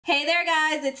Hey there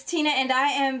guys, it's Tina and I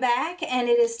am back and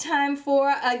it is time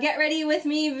for a get ready with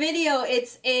me video.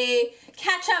 It's a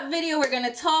catch up video. We're going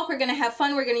to talk, we're going to have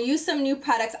fun, we're going to use some new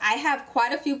products. I have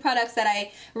quite a few products that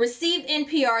I received in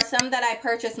PR, some that I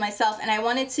purchased myself, and I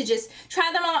wanted to just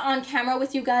try them out on camera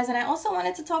with you guys, and I also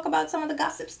wanted to talk about some of the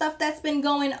gossip stuff that's been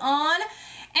going on.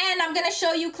 And I'm going to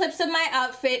show you clips of my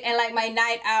outfit and like my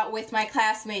night out with my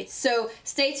classmates. So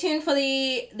stay tuned for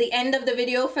the end of the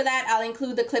video for that. I'll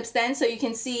include the clips then so you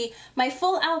can see my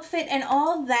full outfit and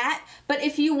all that. But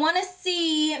if you want to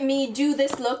see me do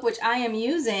this look, which I am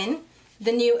using,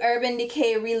 the new Urban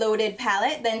Decay Reloaded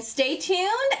palette, then stay tuned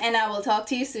and I will talk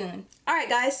to you soon. Alright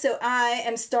guys, so I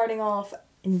am starting off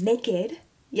naked.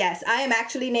 Yes, I am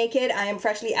actually naked. I am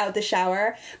freshly out the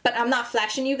shower, but I'm not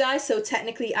flashing you guys, so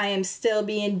technically I am still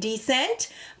being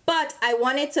decent. But I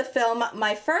wanted to film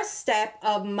my first step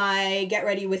of my get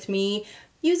ready with me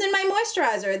using my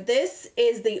moisturizer. This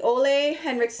is the Ole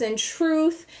Henriksen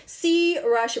Truth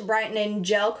C-Rush Brightening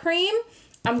Gel Cream.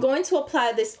 I'm going to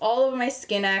apply this all over my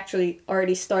skin. I actually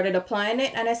already started applying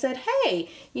it and I said, hey,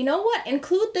 you know what?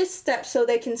 Include this step so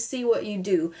they can see what you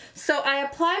do. So I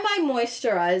apply my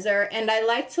moisturizer and I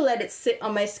like to let it sit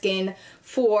on my skin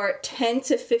for 10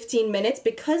 to 15 minutes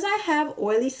because I have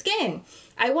oily skin.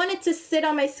 I want it to sit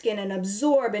on my skin and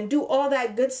absorb and do all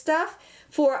that good stuff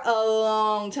for a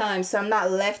long time so I'm not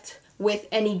left with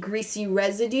any greasy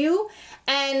residue.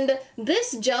 And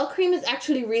this gel cream is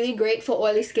actually really great for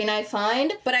oily skin, I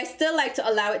find, but I still like to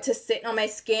allow it to sit on my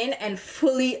skin and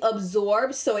fully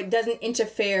absorb so it doesn't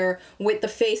interfere with the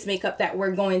face makeup that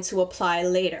we're going to apply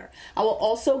later. I will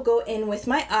also go in with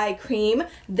my eye cream.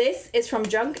 This is from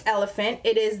Drunk Elephant.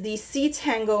 It is the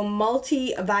C-Tango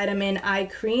Multivitamin Eye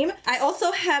Cream. I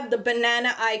also have the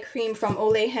Banana Eye Cream from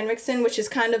Ole Henriksen, which is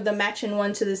kind of the matching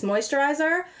one to this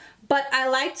moisturizer, but I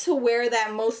like to wear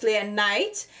that mostly at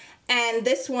night. And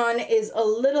this one is a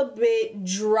little bit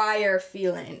drier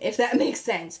feeling, if that makes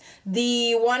sense.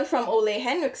 The one from Ole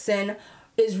Henriksen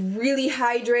is really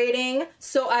hydrating,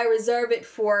 so I reserve it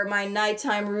for my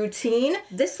nighttime routine.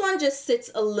 This one just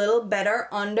sits a little better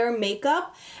under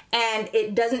makeup and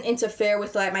it doesn't interfere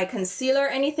with like my concealer or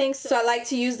anything, so I like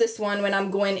to use this one when I'm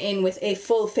going in with a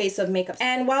full face of makeup.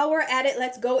 And while we're at it,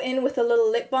 let's go in with a little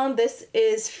lip balm. This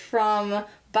is from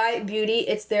Bite Beauty.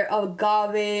 It's their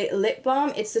Agave lip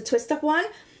balm. It's the twist up one.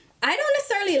 I don't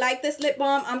necessarily like this lip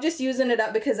balm. I'm just using it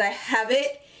up because I have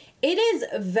it. It is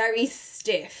very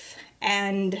stiff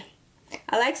and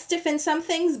I like stiff in some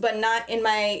things but not in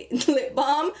my lip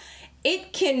balm.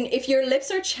 It can, if your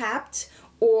lips are chapped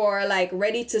or like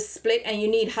ready to split and you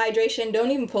need hydration,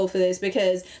 don't even pull for this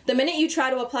because the minute you try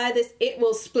to apply this, it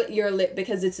will split your lip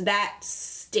because it's that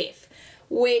stiff.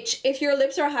 Which if your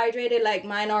lips are hydrated like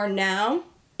mine are now,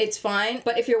 it's fine,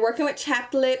 but if you're working with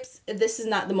chapped lips, this is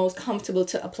not the most comfortable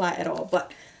to apply at all.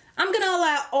 But I'm gonna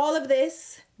allow all of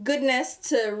this goodness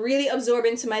to really absorb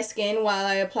into my skin while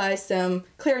I apply some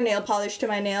clear nail polish to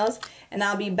my nails, and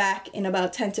I'll be back in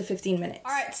about 10 to 15 minutes.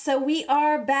 Alright, so we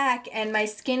are back and my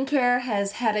skincare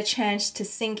has had a chance to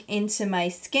sink into my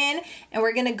skin, and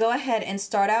we're gonna go ahead and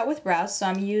start out with brows. So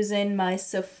I'm using my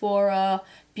Sephora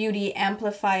Beauty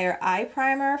Amplifier Eye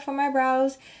Primer for my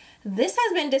brows. This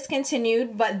has been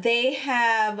discontinued, but they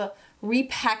have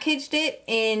repackaged it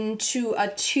into a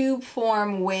tube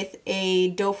form with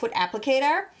a doe foot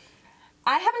applicator.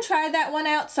 I haven't tried that one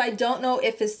out, so I don't know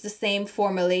if it's the same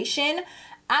formulation.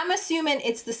 I'm assuming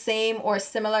it's the same or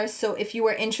similar, so if you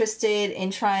were interested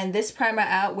in trying this primer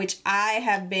out, which I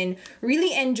have been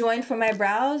really enjoying for my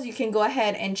brows, you can go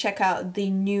ahead and check out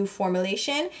the new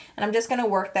formulation. And I'm just going to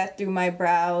work that through my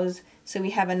brows so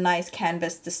we have a nice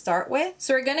canvas to start with.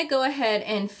 So we're going to go ahead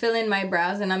and fill in my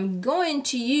brows, and I'm going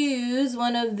to use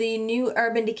one of the new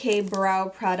Urban Decay brow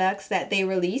products that they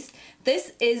released.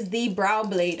 This is the Brow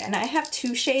Blade, and I have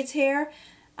two shades here.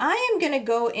 I am going to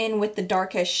go in with the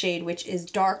darkest shade, which is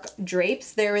Dark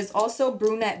Drapes. There is also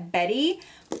Brunette Betty,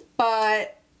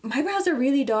 but my brows are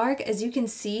really dark, as you can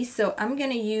see, so I'm going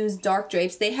to use Dark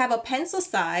Drapes. They have a pencil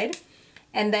side,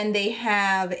 and then they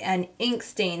have an ink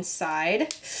stain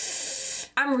side.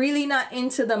 I'm really not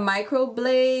into the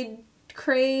microblade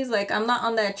craze, like I'm not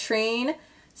on that train,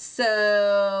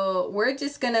 so we're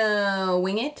just gonna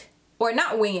wing it, or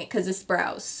not wing it because it's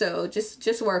brows, so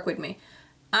just work with me.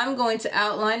 I'm going to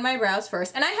outline my brows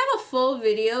first, and I have a full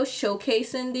video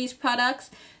showcasing these products.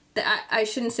 That I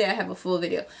shouldn't say I have a full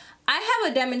video. I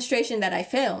have a demonstration that I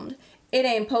filmed. It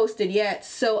ain't posted yet,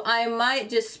 so I might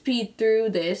just speed through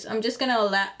this. I'm just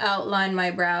gonna outline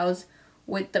my brows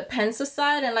with the pencil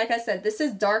side, and like I said, this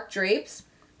is Dark Drapes,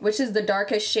 which is the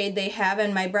darkest shade they have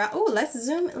in my brow. Oh, let's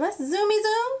zoomy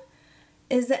zoom.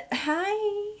 Is it,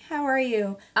 hi, how are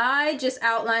you? I just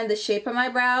outlined the shape of my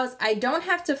brows. I don't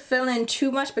have to fill in too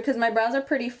much because my brows are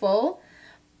pretty full,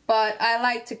 but I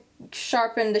like to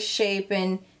sharpen the shape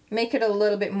and make it a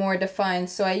little bit more defined.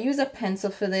 So I use a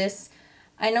pencil for this.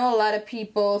 I know a lot of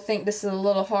people think this is a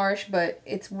little harsh, but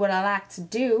it's what I like to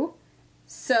do.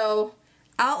 So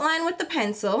outline with the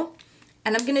pencil,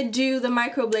 and I'm gonna do the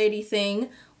microblading thing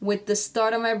with the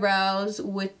start of my brows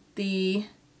with the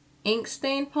ink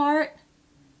stain part.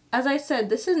 As I said,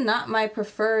 this is not my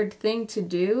preferred thing to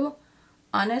do,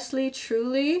 honestly,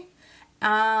 truly.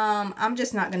 I'm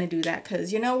just not gonna do that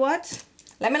because you know what?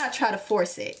 Let me not try to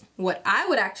force it. What I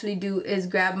would actually do is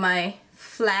grab my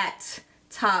flat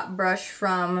top brush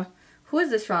from, who is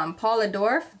this from? Paula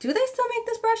Dorf? Do they still make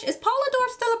this brush? Is Paula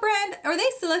Dorf still a brand? Are they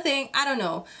still a thing? I don't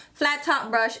know. Flat top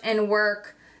brush and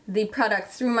work the product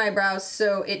through my brows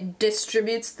so it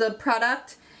distributes the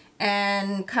product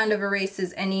and kind of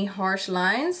erases any harsh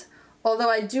lines.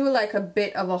 Although I do like a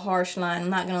bit of a harsh line, I'm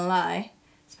not gonna lie.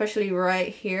 Especially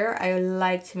right here, I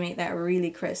like to make that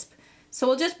really crisp. So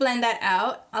we'll just blend that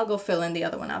out. I'll go fill in the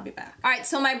other one, I'll be back. All right,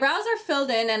 so my brows are filled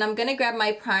in and I'm gonna grab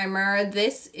my primer.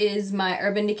 This is my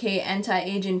Urban Decay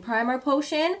Anti-Aging Primer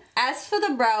Potion. As for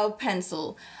the brow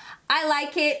pencil, I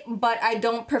like it, but I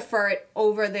don't prefer it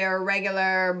over their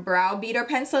regular brow beater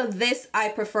pencil. This I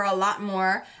prefer a lot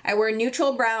more. I wear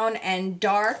neutral brown and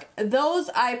dark. Those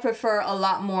I prefer a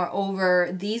lot more over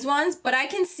these ones, but I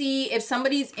can see if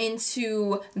somebody's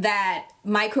into that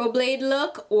microblade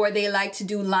look or they like to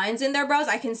do lines in their brows,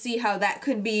 I can see how that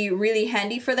could be really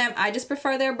handy for them. I just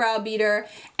prefer their brow beater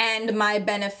and my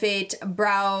Benefit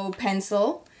brow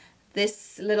pencil.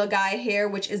 This little guy here,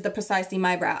 which is the Precisely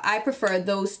My Brow. I prefer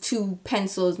those two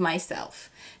pencils myself.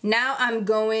 Now I'm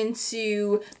going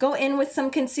to go in with some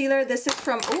concealer. This is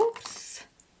from, oops,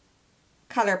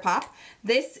 ColourPop.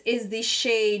 This is the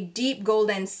shade Deep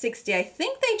Golden 60. I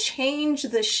think they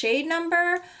changed the shade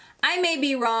number. I may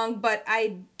be wrong, but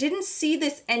I didn't see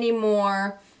this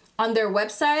anymore on their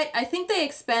website. I think they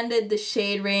expanded the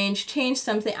shade range, changed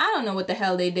something. I don't know what the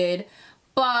hell they did.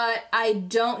 But I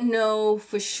don't know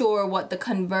for sure what the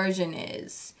conversion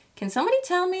is. Can somebody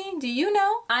tell me? Do you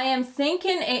know? I am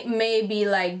thinking it may be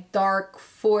like dark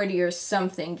 40 or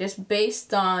something, just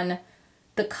based on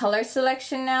the color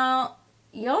selection now.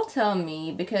 Y'all tell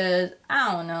me because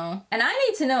I don't know. And I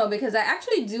need to know because I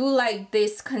actually do like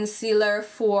this concealer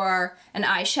for an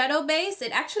eyeshadow base.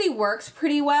 It actually works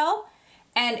pretty well.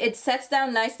 And it sets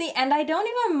down nicely, and I don't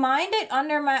even mind it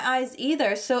under my eyes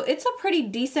either. So it's a pretty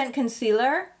decent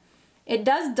concealer. It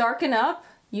does darken up.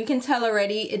 You can tell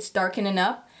already it's darkening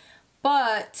up.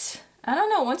 But I don't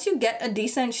know, once you get a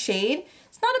decent shade,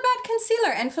 it's not a bad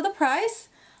concealer. And for the price,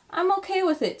 I'm okay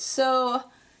with it. So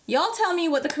y'all tell me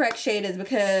what the correct shade is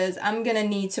because I'm gonna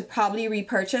need to probably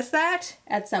repurchase that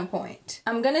at some point.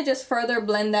 I'm gonna just further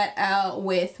blend that out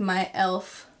with my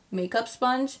e.l.f. makeup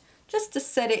sponge, just to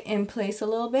set it in place a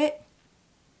little bit.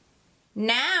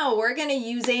 Now we're gonna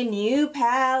use a new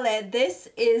palette. This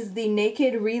is the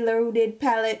Naked Reloaded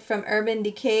palette from Urban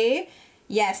Decay.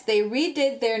 Yes, they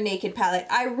redid their Naked palette.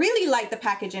 I really like the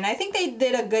packaging. I think they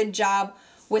did a good job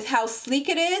with how sleek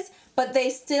it is, but they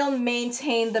still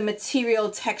maintain the material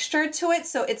texture to it.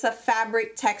 So it's a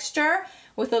fabric texture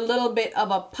with a little bit of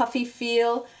a puffy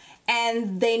feel.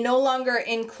 And they no longer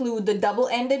include the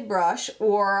double-ended brush,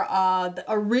 or the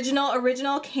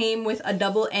original came with a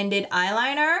double-ended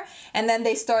eyeliner, and then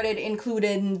they started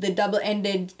including the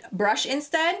double-ended brush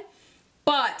instead.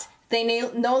 But they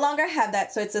no longer have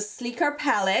that, so it's a sleeker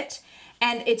palette,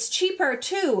 and it's cheaper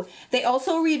too. They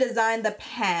also redesigned the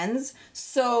pans,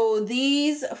 so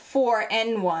these 4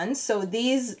 end ones, so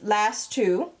these last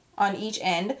 2 on each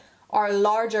end, are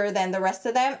larger than the rest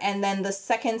of them, and then the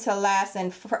second to last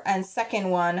and second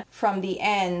one from the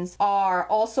ends are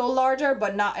also larger,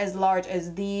 but not as large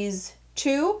as these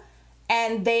 2,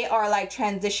 and they are like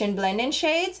transition blending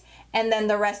shades, and then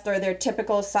the rest are their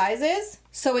typical sizes.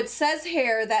 So it says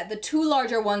here that the 2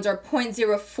 larger ones are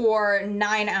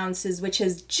 0.049 ounces, which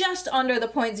is just under the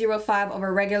 0.05 of a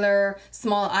regular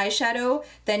small eyeshadow.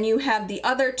 Then you have the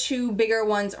other 2 bigger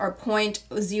ones are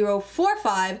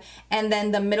 0.045, and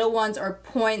then the middle ones are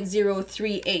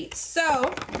 0.038.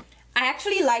 So I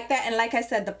actually like that, and like I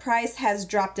said, the price has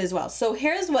dropped as well. So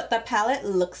here's what the palette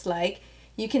looks like.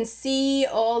 You can see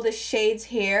all the shades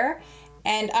here.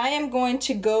 And I am going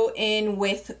to go in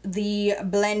with the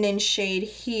blending shade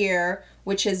here,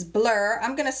 which is Blur.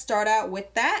 I'm going to start out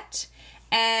with that.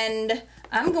 And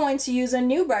I'm going to use a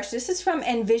new brush. This is from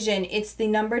Envision. It's the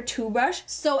number 2 brush.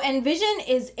 So Envision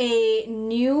is a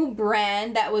new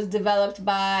brand that was developed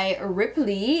by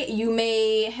Ripley. You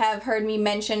may have heard me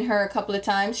mention her a couple of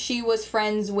times. She was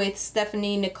friends with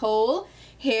Stephanie Nicole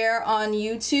here on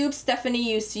YouTube. Stephanie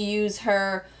used to use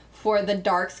her for the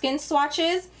dark skin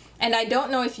swatches. And I don't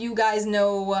know if you guys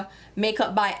know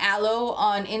Makeup by Aloe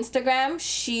on Instagram.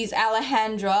 She's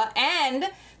Alejandra. And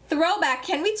throwback,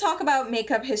 can we talk about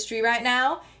makeup history right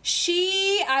now?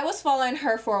 I was following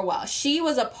her for a while. She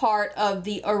was a part of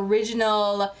the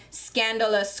original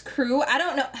Scandalous crew. I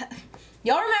don't know.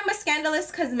 Y'all remember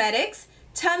Scandalous Cosmetics?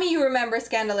 Tell me you remember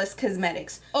Scandalous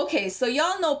Cosmetics. Okay, so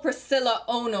y'all know Priscilla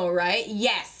Ono, right?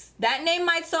 Yes. That name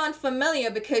might sound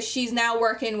familiar because she's now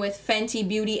working with Fenty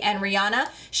Beauty and Rihanna.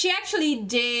 She actually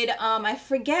did, I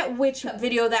forget which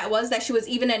video that was, that she was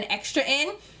even an extra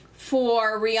in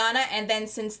for Rihanna, and then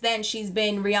since then she's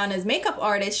been Rihanna's makeup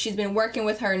artist. She's been working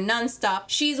with her nonstop.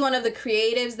 She's one of the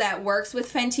creatives that works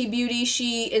with Fenty Beauty.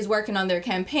 She is working on their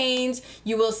campaigns.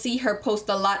 You will see her post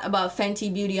a lot about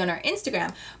Fenty Beauty on her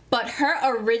Instagram. But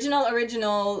her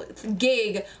original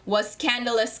gig was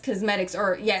Scandalous Cosmetics,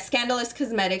 or yeah, Scandalous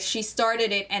Cosmetics. She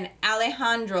started it and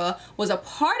Alejandra was a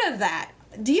part of that.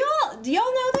 Do y'all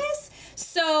know this?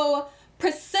 So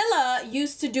Priscilla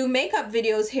used to do makeup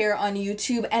videos here on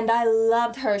YouTube and I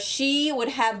loved her. She would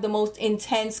have the most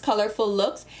intense, colorful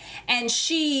looks and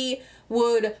she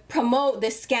would promote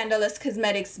this Scandalous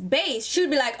Cosmetics base. She would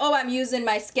be like, oh, I'm using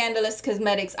my Scandalous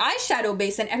Cosmetics eyeshadow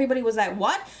base, and everybody was like,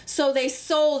 what? So they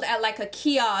sold at like a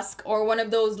kiosk or one of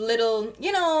those little,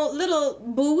 you know, little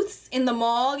booths in the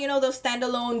mall, you know, those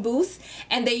standalone booths,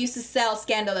 and they used to sell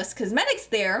Scandalous Cosmetics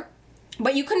there.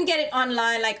 But you couldn't get it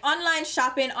online. Like online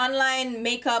shopping, online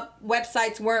makeup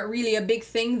websites weren't really a big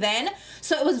thing then.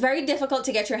 So it was very difficult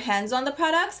to get your hands on the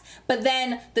products. But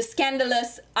then the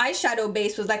Scandalous eyeshadow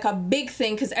base was like a big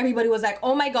thing because everybody was like,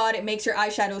 oh my God, it makes your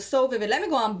eyeshadow so vivid. Let me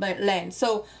go on blend.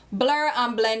 So blur,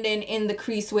 I'm blending in the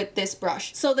crease with this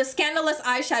brush. So the Scandalous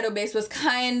eyeshadow base was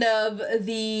kind of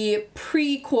the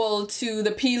prequel to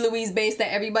the P. Louise base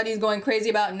that everybody's going crazy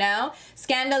about now.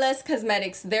 Scandalous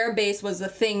Cosmetics, their base was a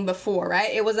thing before,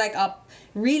 right? It was like a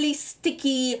really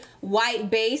sticky white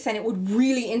base and it would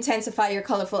really intensify your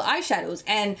colorful eyeshadows,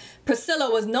 and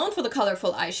Priscilla was known for the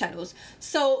colorful eyeshadows.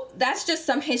 So that's just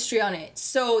some history on it.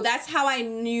 So that's how I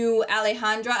knew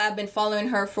Alejandra. I've been following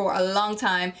her for a long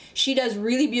time. She does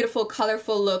really beautiful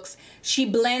colorful looks. She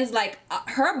blends like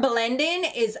her blending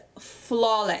is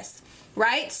flawless,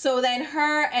 right? So then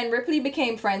her and Ripley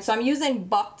became friends. So I'm using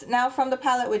Bucked now from the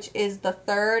palette, which is the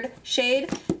 3rd shade.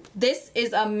 This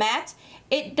is a matte.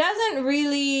 It doesn't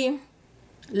really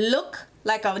look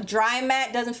like a dry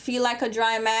matte, doesn't feel like a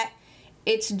dry matte.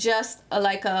 It's just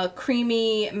like a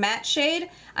creamy matte shade.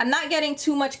 I'm not getting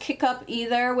too much kick up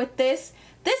either with this.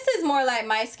 This is more like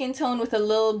my skin tone with a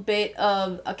little bit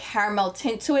of a caramel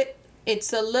tint to it.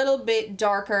 It's a little bit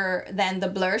darker than the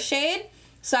blur shade.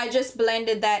 So I just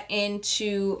blended that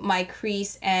into my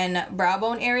crease and brow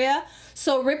bone area.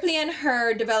 So Ripley and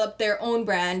her developed their own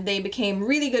brand. They became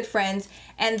really good friends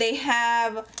and they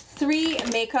have 3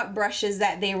 makeup brushes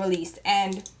that they released.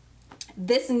 And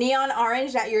this neon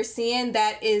orange that you're seeing,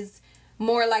 that is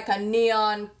more like a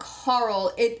neon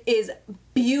coral. It is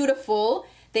beautiful.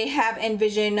 They have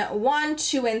Envision 1,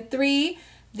 2, and 3.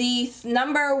 The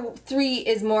number 3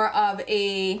 is more of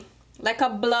a, like a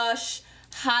blush,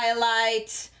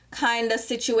 highlight kind of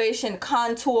situation,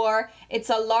 contour. It's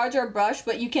a larger brush,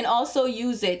 but you can also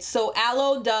use it. So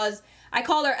Aloe does, I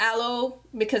call her Aloe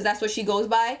because that's what she goes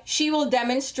by. She will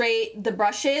demonstrate the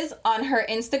brushes on her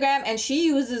Instagram and she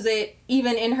uses it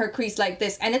even in her crease like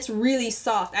this, and it's really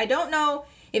soft. I don't know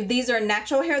if these are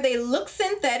natural hair. They look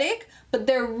synthetic, but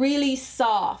they're really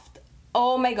soft.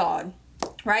 Oh my God.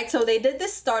 Right? So they did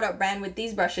this startup brand with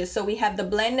these brushes. So we have the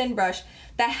blend and brush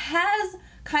that has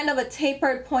kind of a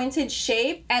tapered pointed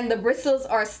shape and the bristles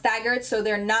are staggered so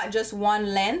they're not just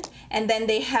one length. And then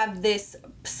they have this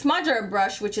smudger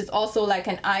brush, which is also like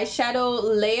an eyeshadow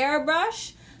layer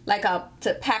brush, like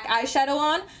to pack eyeshadow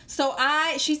on. So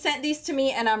she sent these to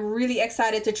me and I'm really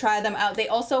excited to try them out. They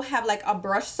also have like a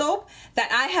brush soap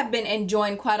that I have been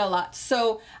enjoying quite a lot.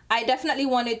 So I definitely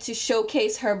wanted to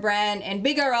showcase her brand and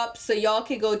big her up so y'all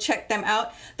could go check them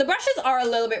out. The brushes are a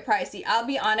little bit pricey, I'll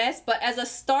be honest, but as a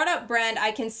startup brand,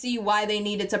 I can see why they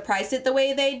needed to price it the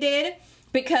way they did,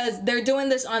 because they're doing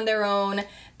this on their own.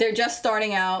 They're just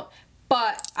starting out.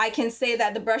 But I can say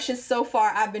that the brushes so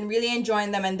far, I've been really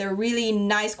enjoying them and they're really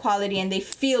nice quality and they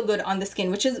feel good on the skin,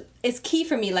 which is key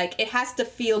for me. Like, it has to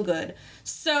feel good.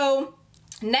 So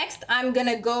next I'm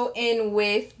gonna go in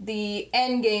with the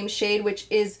Endgame shade, which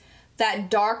is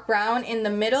that dark brown in the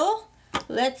middle.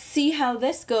 Let's see how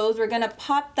this goes. We're gonna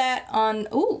pop that on,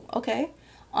 ooh, okay,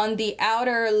 on the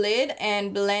outer lid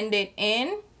and blend it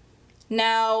in.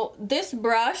 Now, this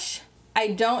brush, I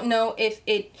don't know if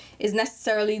it is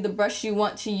necessarily the brush you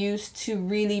want to use to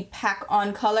really pack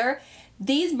on color.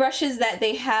 These brushes that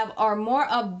they have are more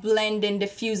of blend and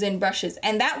diffusing brushes,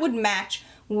 and that would match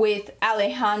with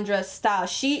Alejandra's style.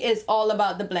 She is all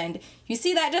about the blend. You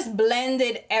see that just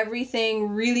blended everything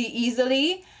really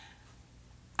easily.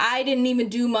 I didn't even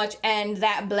do much and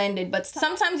that blended, but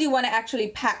sometimes you want to actually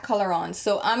pack color on.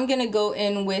 So I'm gonna go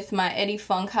in with my Eddie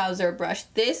Funkhauser brush.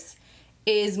 This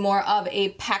is more of a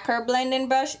packer blending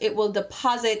brush. It will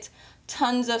deposit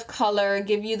tons of color,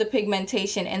 give you the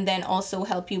pigmentation, and then also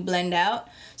help you blend out.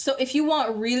 So if you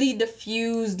want really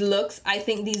diffused looks, I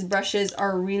think these brushes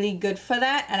are really good for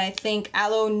that. And I think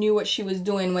Aloe knew what she was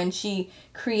doing when she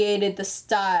created the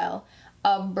style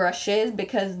of brushes,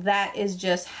 because that is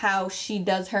just how she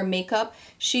does her makeup.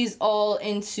 She's all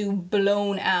into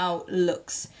blown out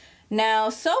looks. Now,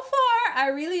 so far, I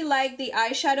really like the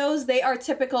eyeshadows. They are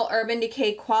typical Urban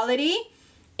Decay quality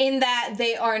in that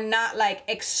they are not like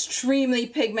extremely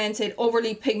pigmented,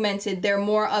 overly pigmented. They're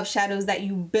more of shadows that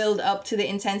you build up to the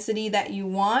intensity that you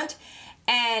want.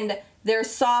 And they're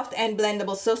soft and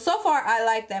blendable. So far I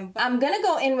like them. I'm gonna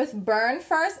go in with Burn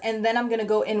first, and then I'm gonna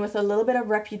go in with a little bit of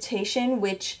Reputation,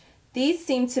 which these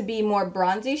seem to be more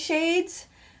bronzy shades,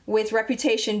 with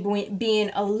Reputation being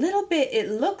a little bit,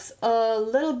 it looks a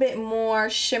little bit more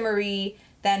shimmery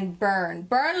than Burn.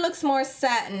 Burn looks more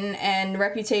satin and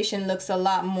Reputation looks a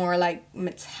lot more like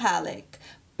metallic.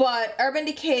 But Urban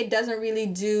Decay doesn't really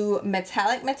do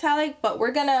metallic, but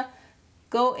we're gonna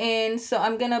go in. So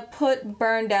I'm gonna put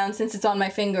Burn down since it's on my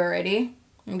finger already.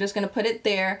 I'm just gonna put it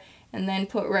there and then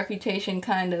put Reputation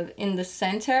kind of in the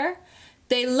center.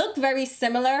 They look very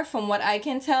similar from what I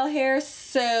can tell here,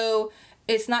 so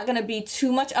it's not gonna be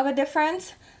too much of a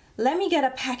difference. Let me get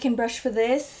a packing brush for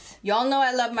this. Y'all know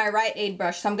I love my Rite Aid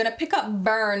brush, so I'm gonna pick up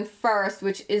Burn first,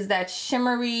 which is that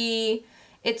shimmery,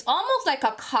 it's almost like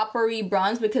a coppery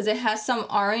bronze because it has some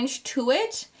orange to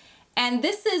it. And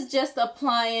this is just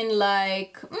applying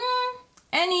like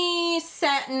any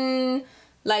satin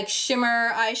like shimmer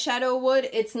eyeshadow would.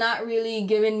 It's not really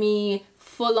giving me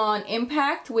full-on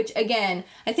impact, which again,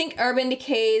 I think Urban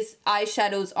Decay's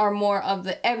eyeshadows are more of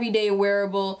the everyday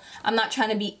wearable, I'm not trying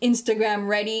to be Instagram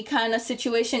ready kind of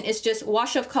situation. It's just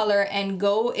wash of color and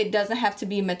go. It doesn't have to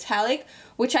be metallic,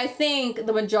 which I think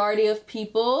the majority of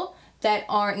people that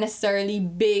aren't necessarily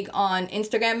big on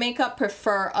Instagram makeup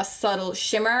prefer a subtle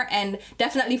shimmer, and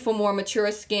definitely for more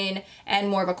mature skin and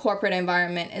more of a corporate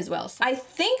environment as well. So I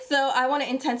think though I want to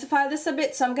intensify this a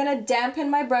bit, so I'm gonna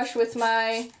dampen my brush with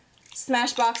my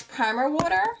Smashbox primer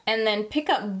water and then pick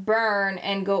up Burn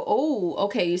and go, oh,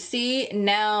 okay, you see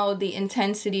now the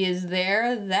intensity is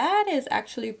there. That is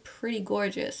actually pretty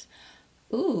gorgeous.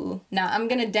 Ooh, now I'm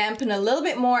gonna dampen a little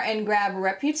bit more and grab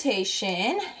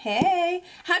Reputation. Hey,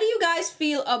 how do you guys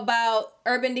feel about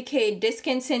Urban Decay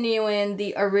discontinuing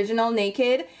the original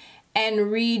Naked and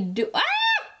redo? Ah!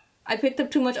 I picked up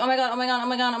too much. Oh my god, oh my god, oh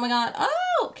my god, oh my god.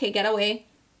 Oh, okay, get away.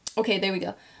 Okay, there we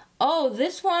go. Oh,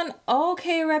 this one,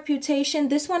 okay, Reputation.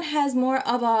 This one has more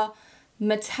of a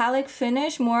metallic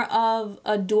finish, more of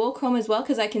a dual chrome as well,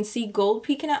 because I can see gold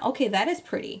peeking out. Okay, that is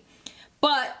pretty.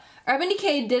 But Urban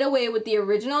Decay did away with the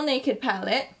original Naked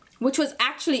palette, which was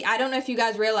actually, I don't know if you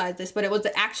guys realize this, but it was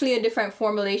actually a different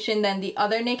formulation than the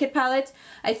other Naked palettes.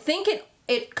 I think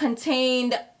it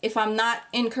contained, if I'm not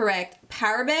incorrect,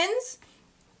 parabens,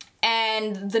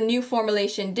 and the new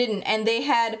formulation didn't. And they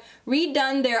had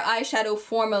redone their eyeshadow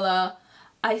formula,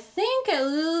 I think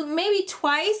maybe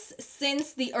twice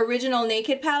since the original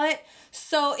Naked palette.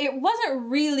 So it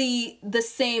wasn't really the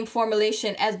same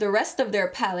formulation as the rest of their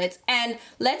palettes. And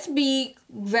let's be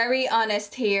very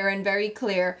honest here and very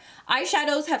clear.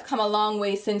 Eyeshadows have come a long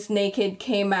way since Naked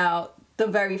came out the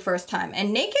very first time.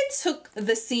 And Naked took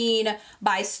the scene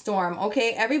by storm,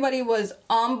 okay? Everybody was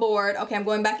on board. Okay, I'm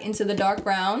going back into the dark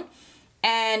brown.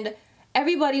 And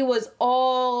everybody was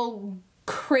all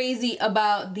crazy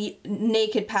about the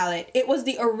Naked palette. It was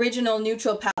the original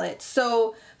neutral palette.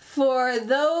 So for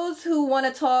those who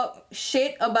want to talk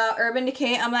shit about Urban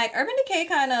Decay, I'm like, Urban Decay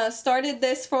kind of started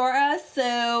this for us,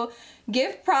 so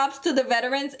give props to the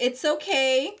veterans. It's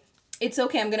okay. It's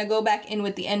okay. I'm going to go back in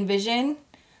with the Envision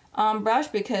brush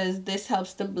because this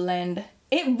helps to blend.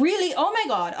 It really, oh my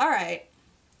god, all right.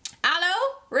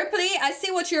 Aloe, Ripley, I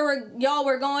see what y'all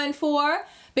were going for,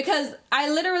 because I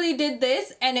literally did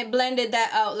this and it blended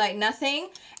that out like nothing.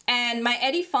 And my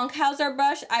Eddie Funkhauser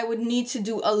brush, I would need to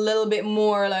do a little bit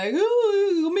more like,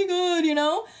 oh my god, you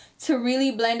know, to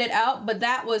really blend it out, but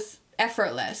that was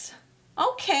effortless.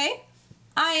 Okay,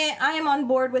 I am on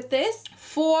board with this.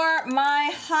 For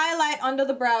my highlight under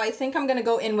the brow, I think I'm gonna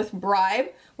go in with Bribe,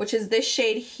 which is this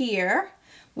shade here,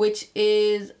 which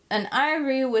is an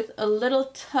ivory with a little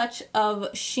touch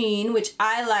of sheen, which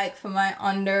I like for my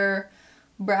under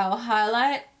brow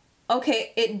highlight.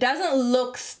 Okay, it doesn't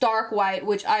look stark white,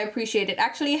 which I appreciate. It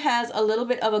actually has a little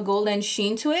bit of a golden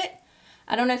sheen to it.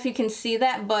 I don't know if you can see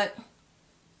that, but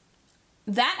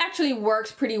that actually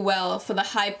works pretty well for the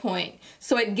high point.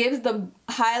 So it gives the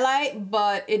highlight,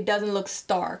 but it doesn't look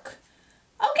stark.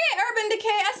 Okay, Urban Decay,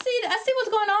 I see what's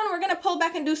going on. We're gonna pull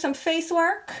back and do some face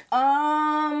work.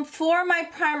 For my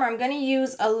primer, I'm gonna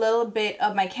use a little bit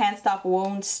of my Can't Stop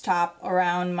Won't Stop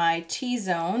around my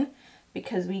T-zone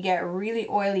because we get really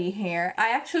oily hair.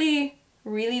 I actually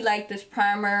really like this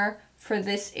primer for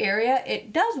this area.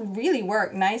 It does really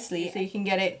work nicely. So you can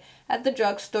get it at the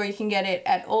drugstore, you can get it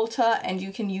at Ulta, and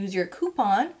you can use your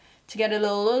coupon to get it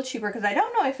a little cheaper, because I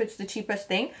don't know if it's the cheapest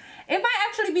thing. It might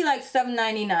actually be like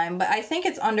 $7.99, but I think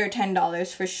it's under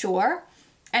 $10 for sure.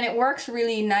 And it works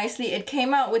really nicely. It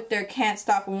came out with their Can't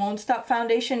Stop Won't Stop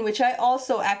foundation, which I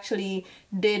also actually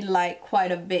did like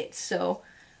quite a bit. So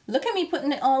look at me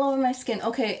putting it all over my skin.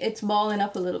 Okay, it's balling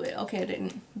up a little bit. Okay, I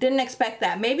didn't expect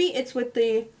that. Maybe it's with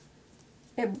the...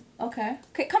 okay,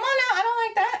 come on now. I don't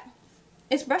like that.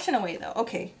 It's brushing away though.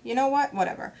 Okay, you know what?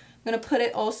 Whatever. I'm going to put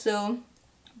it also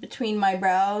between my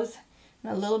brows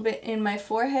and a little bit in my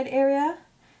forehead area.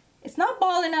 It's not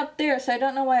balling up there, so I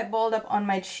don't know why it balled up on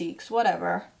my cheeks.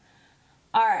 Whatever.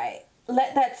 Alright,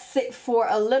 let that sit for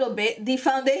a little bit. The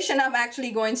foundation I'm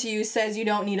actually going to use says you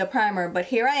don't need a primer, but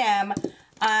here I am.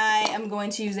 I am going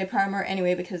to use a primer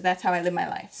anyway because that's how I live my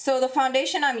life. So the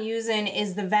foundation I'm using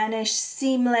is the Vanish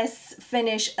Seamless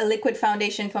Finish Liquid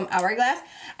Foundation from Hourglass.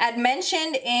 I'd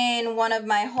mentioned in one of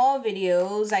my haul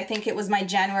videos, I think it was my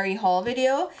January haul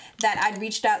video, that I'd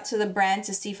reached out to the brand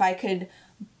to see if I could,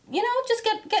 you know, just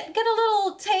get a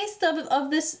little taste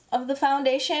of the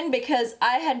foundation, because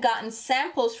I had gotten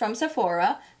samples from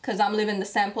Sephora because I'm living the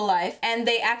sample life, and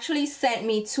they actually sent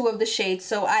me 2 of the shades.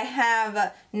 So I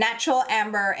have Natural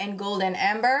Amber and Golden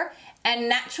Amber, and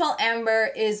Natural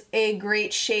Amber is a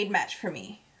great shade match for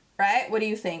me, right? What do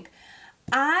you think?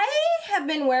 I have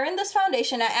been wearing this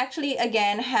foundation. I actually,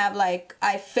 again, have like,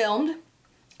 I filmed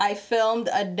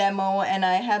a demo and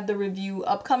I have the review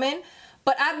upcoming.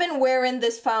 But I've been wearing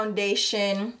this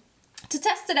foundation to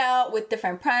test it out with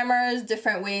different primers,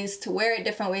 different ways to wear it,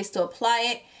 different ways to apply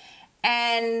it.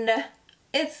 And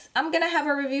I'm gonna have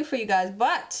a review for you guys,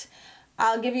 but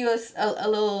I'll give you a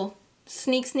little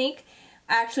sneak.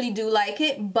 I actually do like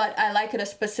it, but I like it a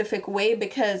specific way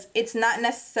because it's not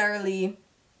necessarily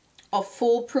a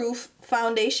foolproof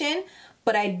foundation,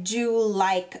 but I do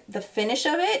like the finish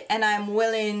of it, and I'm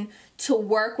willing to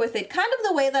work with it kind of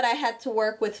the way that I had to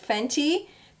work with Fenty,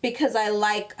 because I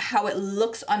like how it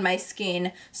looks on my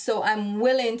skin. So I'm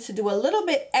willing to do a little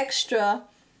bit extra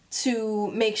to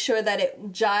make sure that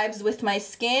it jives with my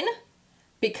skin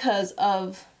because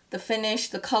of the finish,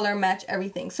 the color match,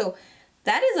 everything. So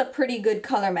that is a pretty good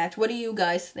color match. What do you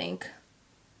guys think?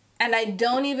 And I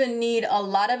don't even need a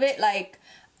lot of it. Like,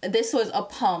 this was a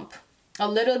pump. A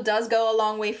little does go a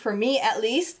long way for me, at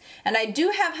least. And I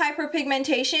do have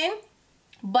hyperpigmentation,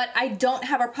 but I don't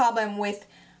have a problem with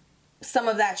some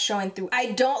of that showing through.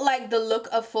 I don't like the look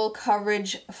of full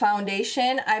coverage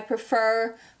foundation. I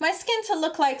prefer my skin to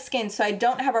look like skin, so I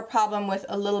don't have a problem with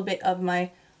a little bit of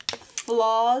my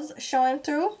flaws showing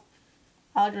through.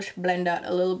 I'll just blend out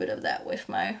a little bit of that with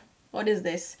my, what is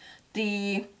this?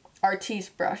 The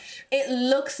Artiste brush. It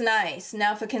looks nice.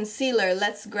 Now for concealer,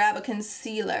 let's grab a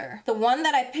concealer. The one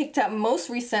that I picked up most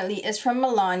recently is from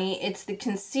Milani. It's the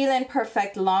Conceal and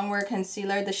Perfect Longwear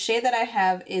Concealer. The shade that I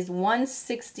have is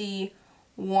 160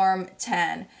 Warm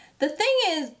Tan. The thing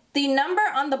is, the number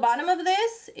on the bottom of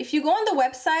this, if you go on the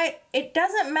website, it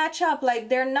doesn't match up. Like,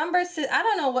 their number, I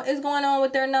don't know what is going on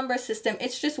with their number system.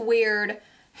 It's just weird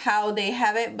how they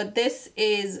have it, but this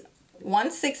is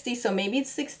 160, so maybe it's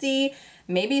 60,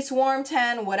 maybe it's Warm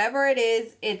Tan, whatever it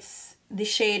is, it's the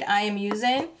shade I am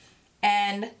using.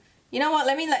 And you know what,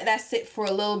 let me let that sit for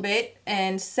a little bit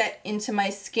and set into my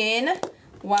skin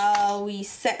while we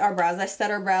set our brows. I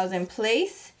set our brows in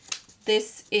place.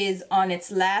 This is on its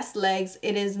last legs.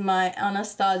 It is my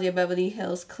Anastasia Beverly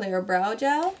Hills Clear Brow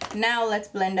Gel. Now let's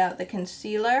blend out the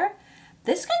concealer.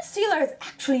 This concealer is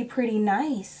actually pretty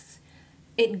nice.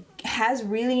 It has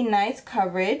really nice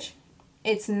coverage.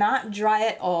 It's not dry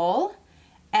at all,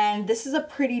 and this is a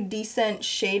pretty decent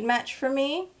shade match for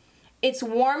me. It's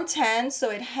Warm Tan,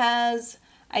 so it has,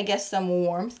 I guess, some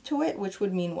warmth to it, which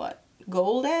would mean what?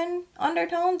 golden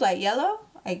undertones, like yellow,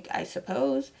 I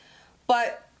suppose.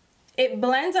 But it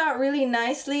blends out really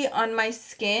nicely on my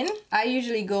skin. I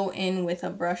usually go in with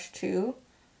a brush too,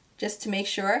 just to make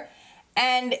sure.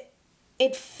 And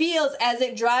it feels, as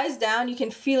it dries down, you can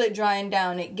feel it drying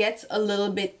down. It gets a little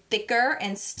bit thicker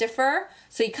and stiffer.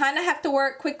 So you kind of have to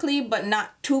work quickly, but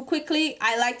not too quickly.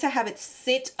 I like to have it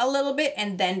sit a little bit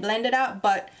and then blend it out.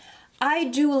 But I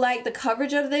do like the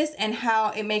coverage of this and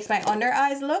how it makes my under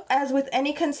eyes look. As with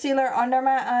any concealer under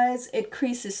my eyes, it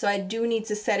creases. So I do need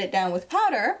to set it down with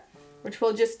powder, which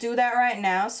we'll just do that right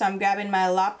now. So I'm grabbing my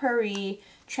La Prairie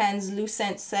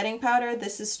translucent setting powder.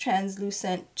 This is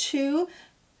translucent 2.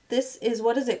 This is,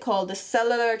 what is it called? The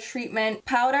Cellular Treatment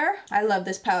Powder. I love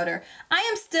this powder. I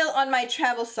am still on my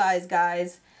travel size,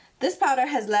 guys. This powder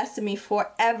has lasted me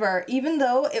forever, even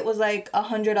though it was like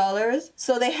 $100.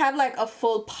 So they have like a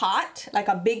full pot, like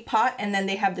a big pot, and then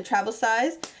they have the travel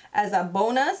size as a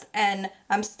bonus, and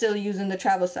I'm still using the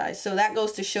travel size. So that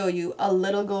goes to show you a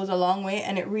little goes a long way,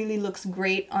 and it really looks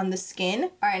great on the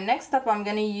skin. All right, next up I'm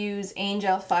gonna use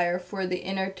Angel Fire for the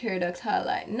inner tear duct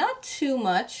highlight. Not too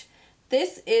much.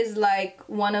 This is like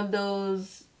one of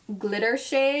those glitter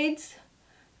shades.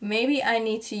 Maybe I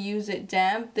need to use it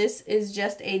damp. This is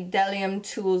just a Delium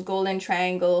Tools Golden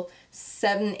Triangle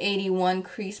 781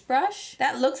 crease brush.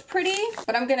 That looks pretty,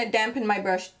 but I'm gonna dampen my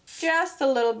brush just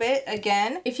a little bit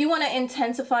again. If you wanna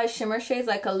intensify shimmer shades,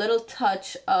 like a little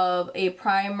touch of a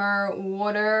primer,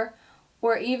 water,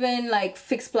 or even like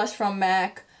Fix Plus from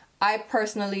MAC, I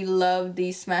personally love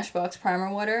the Smashbox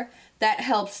Primer Water. That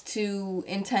helps to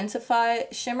intensify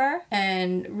shimmer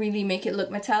and really make it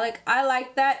look metallic. I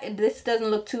like that. This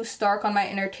doesn't look too stark on my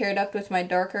inner tear duct with my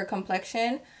darker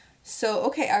complexion. So,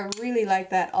 okay, I really like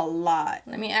that a lot.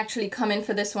 Let me actually come in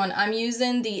for this one. I'm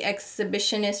using the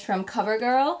Exhibitionist from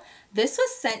CoverGirl. This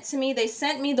was sent to me. They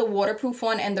sent me the waterproof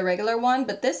one and the regular one,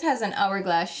 but this has an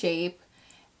hourglass shape.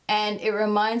 And it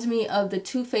reminds me of the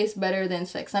Too Faced Better Than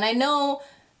Sex. And I know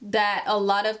that a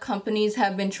lot of companies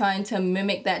have been trying to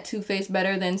mimic that Too Faced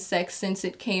Better Than Sex since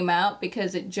it came out,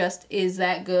 because it just is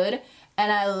that good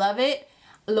and I love it.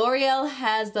 L'Oreal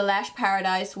has the Lash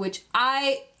Paradise, which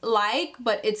I like,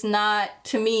 but it's not,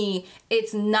 to me,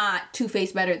 it's not Too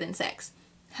Faced Better Than Sex.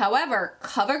 However,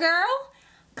 CoverGirl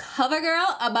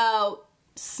about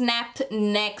snapped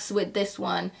necks with this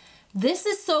one. This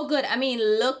is so good. I mean,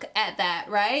 look at that,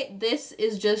 right? This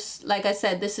is just, like I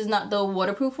said, this is not the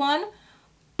waterproof one.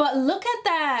 But look at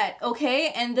that,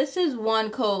 okay? And this is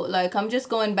one coat. Like, I'm just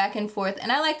going back and forth.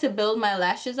 And I like to build my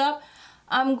lashes up.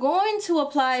 I'm going to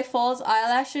apply false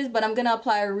eyelashes, but I'm going to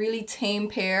apply a really tame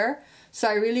pair. So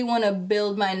I really want to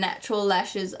build my natural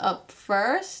lashes up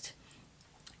first.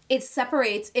 It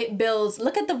separates, it builds.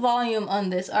 Look at the volume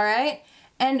on this, all right?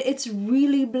 And it's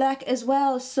really black as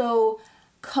well. So,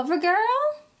 CoverGirl,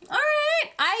 all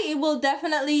right. I will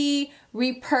definitely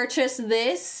repurchase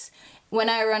this when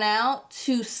I run out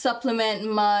to supplement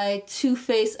my Too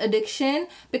Faced addiction,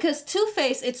 because Too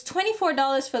Faced, it's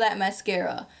 $24 for that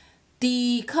mascara.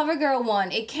 The CoverGirl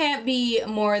one, it can't be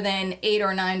more than $8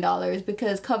 or $9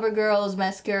 because CoverGirl's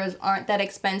mascaras aren't that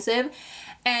expensive.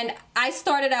 And I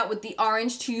started out with the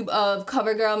orange tube of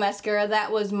CoverGirl mascara.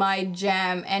 That was my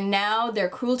jam. And now they're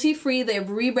cruelty free. They've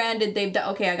rebranded. They've done,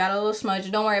 okay, I got a little smudge.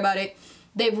 Don't worry about it.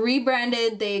 They've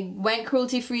rebranded, they went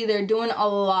cruelty-free, they're doing a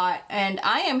lot, and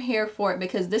I am here for it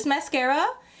because this mascara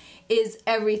is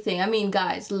everything. I mean,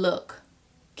 guys, look.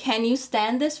 Can you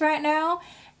stand this right now?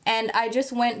 And I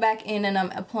just went back in and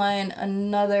I'm applying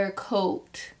another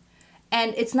coat.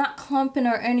 And it's not clumping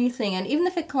or anything, and even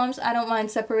if it clumps, I don't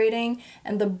mind separating,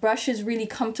 and the brush is really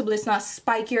comfortable. It's not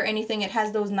spiky or anything. It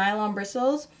has those nylon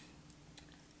bristles.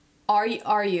 Are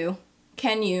you?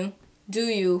 Can you? Do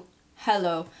you?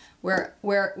 Hello.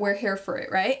 We're here for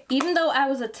it, right? Even though I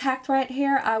was attacked right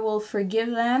here, I will forgive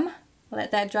them.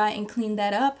 Let that dry and clean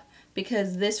that up,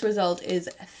 because this result is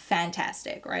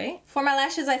fantastic, right? For my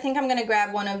lashes, I think I'm gonna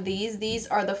grab one of these. These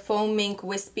are the Foam Mink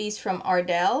Wispies from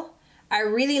Ardell. I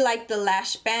really like the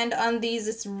lash band on these.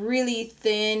 It's really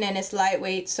thin and it's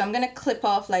lightweight, so I'm gonna clip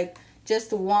off like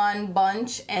just one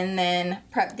bunch and then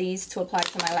prep these to apply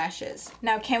to my lashes.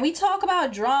 Now, can we talk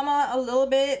about drama a little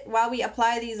bit while we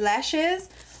apply these lashes?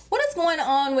 What is going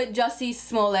on with Jussie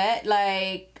Smollett?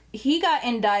 Like, he got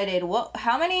indicted. What?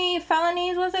 How many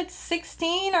felonies was it?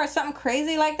 16 or something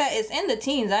crazy like that? It's in the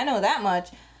teens, I know that much.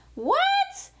 What?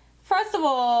 First of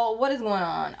all, what is going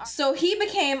on? So he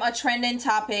became a trending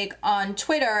topic on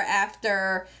Twitter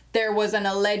after there was an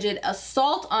alleged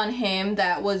assault on him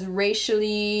that was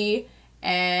racially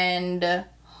and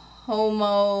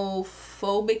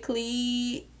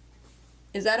homophobically,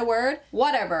 is that a word?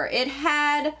 Whatever. It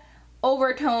had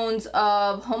overtones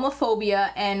of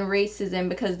homophobia and racism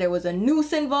because there was a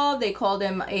noose involved. They called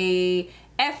him a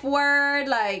F word,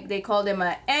 like they called him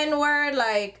a N word,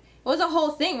 like it was a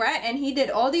whole thing, right? And he did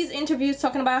all these interviews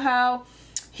talking about how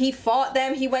he fought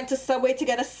them. He went to Subway to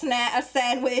get a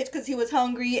sandwich because he was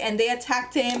hungry, and they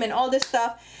attacked him and all this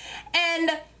stuff.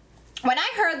 And when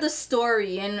I heard the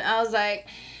story, and I was like,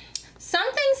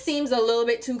 something seems a little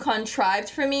bit too contrived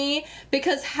for me,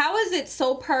 because how is it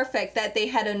so perfect that they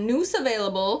had a noose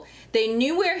available, they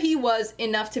knew where he was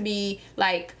enough to be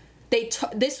like,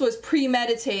 this was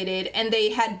premeditated, and they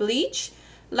had bleach?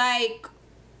 Like,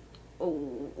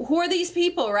 who are these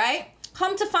people, right?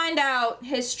 Come to find out,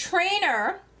 his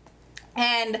trainer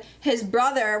and his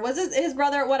brother, was his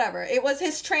brother, whatever, it was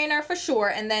his trainer for sure,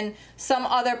 and then some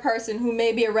other person who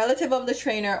may be a relative of the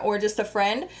trainer or just a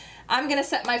friend. I'm gonna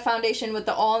set my foundation with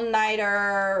the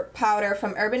all-nighter powder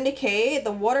from Urban Decay,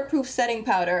 the waterproof setting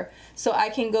powder, so I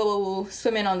can go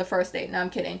swimming on the first date. No, I'm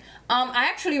kidding. I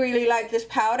actually really like this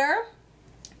powder.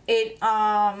 It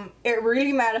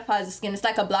really mattifies the skin. It's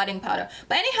like a blotting powder.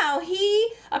 But anyhow,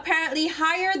 he apparently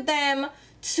hired them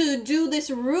to do this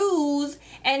ruse,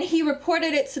 and he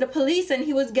reported it to the police, and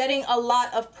he was getting a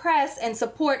lot of press and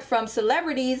support from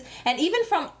celebrities, and even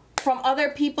from other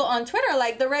people on Twitter,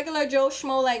 like the regular Joe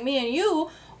Schmo like me and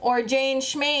you, or Jane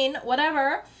Schmaine,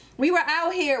 whatever. We were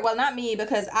out here, well, not me,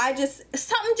 because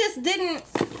something just didn't,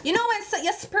 you know, when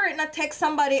your spirit not text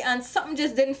somebody and something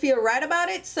just didn't feel right about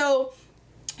it. So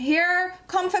here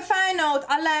come to find out,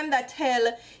 alarm that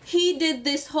tell, he did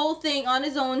this whole thing on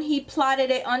his own. He plotted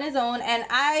it on his own, and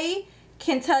I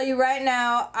can tell you right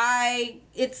now,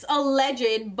 it's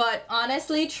alleged, but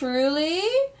honestly, truly,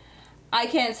 I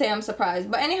can't say I'm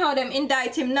surprised. But anyhow, them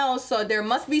indict him now, so there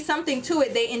must be something to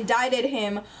it. They indicted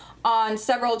him on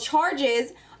several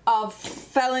charges of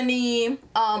felony,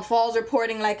 false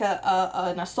reporting, like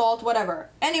an assault, whatever.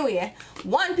 Anyway,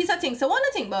 one piece of thing. So one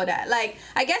thing about that, like,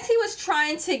 I guess he was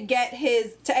trying to get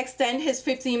to extend his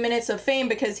 15 minutes of fame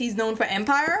because he's known for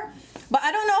Empire. But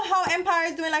I don't know how Empire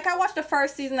is doing. Like, I watched the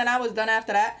first season and I was done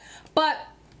after that. But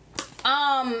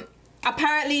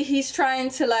apparently he's trying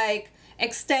to like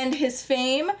extend his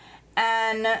fame.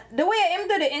 And the way him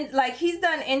did it, like, he's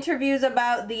done interviews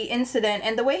about the incident,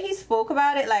 and the way he spoke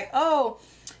about it, like, oh,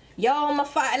 yo,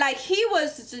 like, he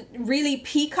was really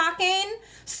peacocking.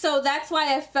 So that's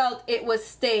why I felt it was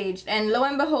staged. And lo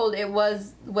and behold, it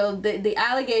was, well, the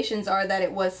allegations are that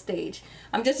it was staged.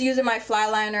 I'm just using my fly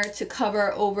liner to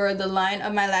cover over the line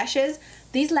of my lashes.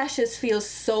 These lashes feel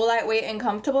so lightweight and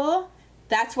comfortable.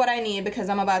 That's what I need because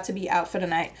I'm about to be out for the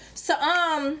night. So,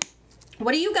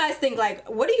 what do you guys think? Like,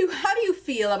 how do you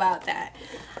feel about that?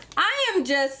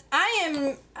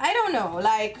 I don't know,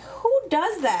 like, who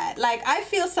does that? Like, I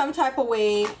feel some type of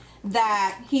way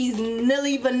that he's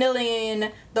nilly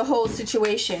vanilling the whole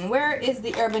situation. Where is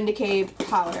the Urban Decay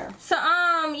powder? So,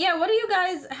 yeah, what do you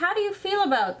guys, how do you feel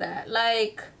about that?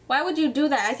 Like, why would you do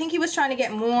that? I think he was trying to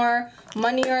get more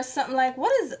money or something. Like,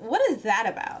 what is that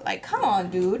about? Like, come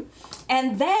on, dude.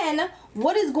 And then,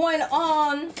 what is going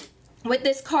on with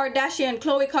this Kardashian,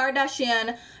 Khloe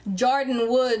Kardashian, Jordyn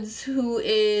Woods, who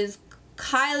is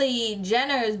Kylie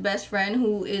Jenner's best friend,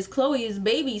 who is Khloe's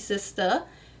baby sister,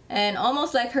 and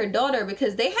almost like her daughter,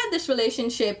 because they had this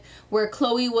relationship where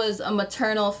Khloe was a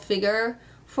maternal figure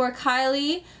for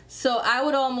Kylie. So I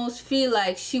would almost feel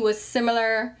like she was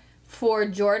similar for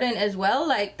Jordyn as well,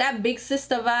 like that big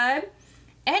sister vibe.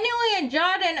 Anyway,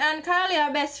 Jordyn and Kylie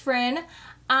are best friend,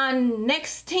 and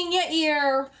next thing you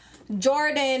hear,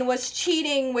 Jordyn was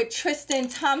cheating with Tristan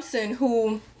Thompson,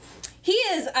 who he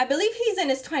is, I believe he's in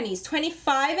his 20s,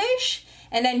 25-ish,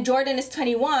 and then Jordyn is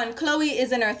 21. Khloe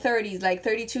is in her 30s, like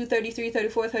 32, 33,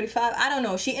 34, 35. I don't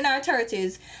know. She in her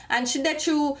 30s, and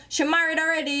she married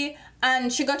already,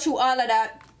 and she got through all of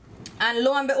that. And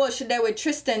lo and behold, she's there with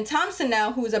Tristan Thompson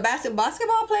now, who's a basketball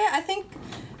player, I think.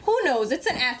 Who knows? It's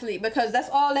an athlete, because that's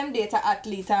all them data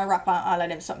athletes and rapper and all of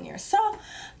them something here. So,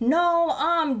 no,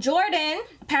 Jordyn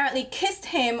apparently kissed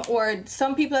him, or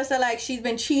some people have said like she's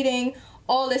been cheating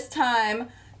all this time.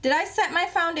 Did I set my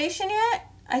foundation yet?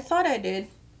 I thought I did.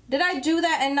 Did I do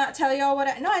that and not tell y'all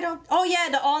what no, I don't. Oh yeah,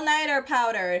 the all-nighter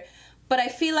powder. But I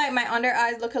feel like my under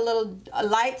eyes look a little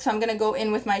light, so I'm going to go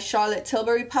in with my Charlotte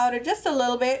Tilbury powder just a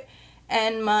little bit,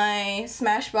 and my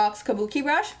Smashbox Kabuki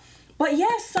brush. But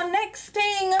yes, so next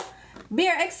thing,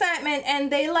 beer excitement,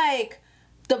 and they like,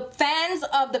 the fans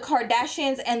of the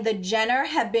Kardashians and the Jenner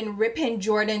have been ripping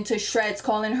Jordyn to shreds,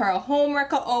 calling her a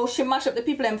homewrecker. Oh, she mashed up the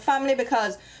people in family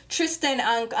because Tristan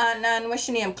and what's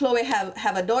her name, Khloe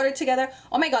have a daughter together.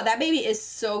 Oh my god, that baby is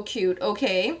so cute,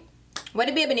 okay? what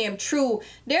the baby name? True.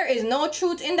 There is no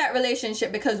truth in that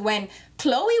relationship, because when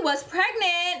Chloe was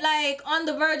pregnant, like on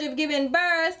the verge of giving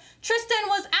birth, Tristan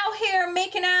was out here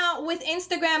making out with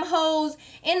Instagram hoes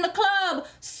in the club.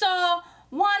 So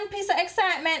one piece of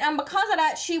excitement, and because of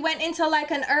that, she went into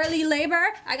like an early labor.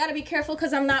 I gotta be careful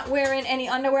because I'm not wearing any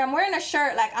underwear. I'm wearing a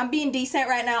shirt. Like, I'm being decent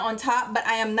right now on top, but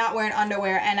I am not wearing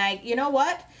underwear. And you know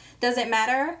what? Doesn't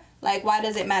matter. Like, why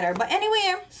does it matter? But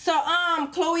anyway, so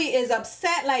Chloe is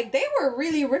upset. Like, they were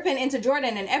really ripping into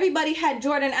Jordan, and everybody had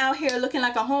Jordan out here looking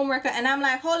like a homewrecker. And I'm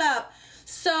like, hold up.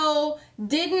 So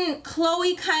didn't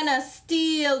Chloe kind of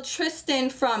steal Tristan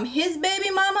from his baby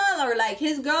mama, or like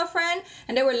his girlfriend,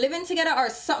 and they were living together or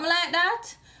something like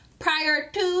that prior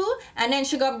to, and then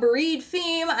she got bereaved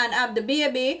femme and have the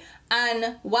baby,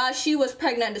 and while she was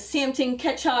pregnant, the same thing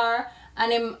catch her,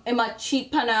 and him a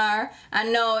cheat on her,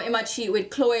 and now him a cheat with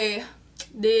Chloe,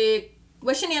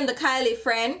 what's she name, the Kylie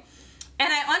friend.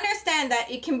 And I understand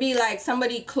that it can be like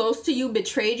somebody close to you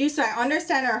betrayed you, so I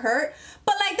understand her hurt.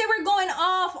 But like, they were going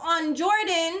off on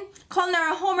Jordan, calling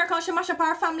her a homework, she mash up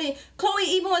our family. Chloe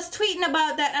even was tweeting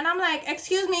about that, and I'm like,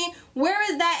 excuse me, where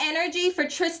is that energy for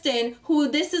Tristan, who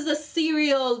this is a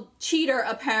serial cheater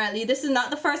apparently. This is not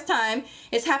the first time.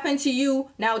 It's happened to you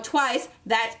now twice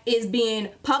that is being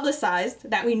publicized,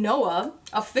 that we know of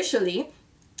officially.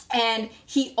 And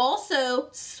he also,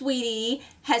 sweetie,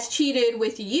 has cheated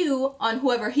with you on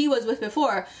whoever he was with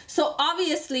before. So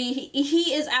obviously,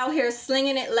 he is out here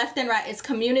slinging it left and right. It's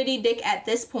community dick at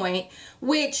this point,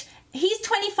 which he's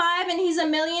 25 and he's a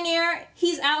millionaire.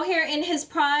 He's out here in his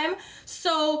prime.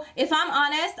 So if I'm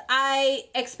honest, I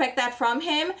expect that from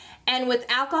him. And with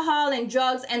alcohol and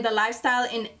drugs and the lifestyle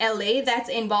in LA that's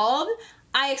involved,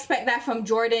 I expect that from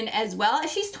Jordan as well.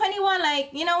 She's 21,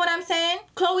 like, you know what I'm saying?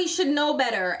 Chloe should know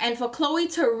better. And for Chloe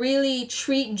to really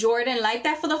treat Jordan like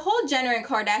that, for the whole Jenner and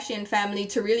Kardashian family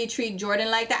to really treat Jordan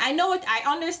like that, I know it, I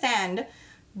understand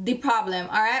the problem,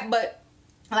 all right? But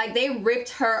like, they ripped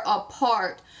her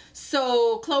apart.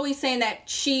 So Chloe's saying that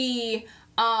she's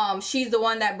the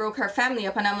one that broke her family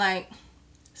up, and I'm like,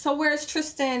 so where's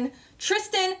Tristan?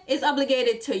 Tristan is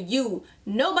obligated to you.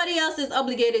 Nobody else is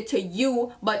obligated to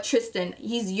you but Tristan.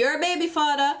 He's your baby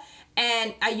father,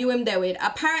 and you him there with.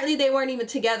 Apparently they weren't even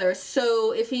together.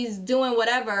 So if he's doing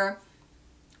whatever,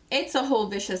 it's a whole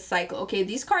vicious cycle. Okay,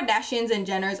 these Kardashians and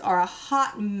Jenners are a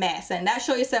hot mess, and that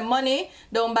show you some money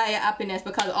don't buy your happiness,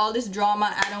 because all this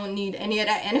drama, I don't need any of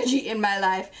that energy in my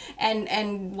life.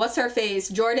 And what's her face?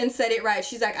 Jordan said it right.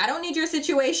 She's like, I don't need your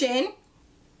situation.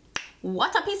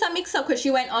 What a piece of mix-up, because she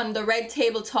went on the Red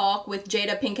Table Talk with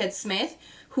Jada Pinkett Smith,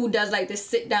 who does like this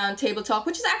sit-down table talk,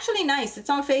 which is actually nice. It's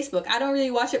on Facebook. I don't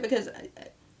really watch it because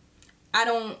I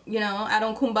don't, you know, I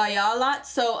don't kumbaya a lot.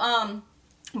 So,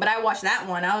 but I watched that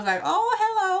one. I was like, oh,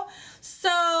 hello. So,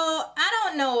 I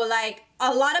don't know, like,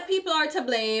 a lot of people are to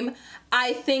blame.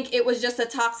 I think it was just a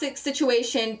toxic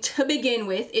situation to begin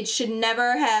with. It should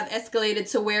never have escalated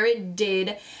to where it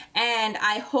did. And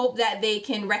I hope that they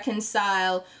can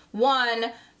reconcile,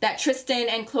 one, that Tristan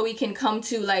and Chloe can come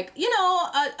to, like, you know,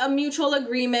 a mutual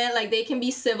agreement. Like, they can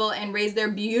be civil and raise their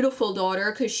beautiful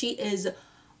daughter, because she is,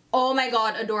 oh my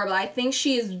God, adorable. I think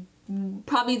she is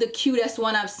probably the cutest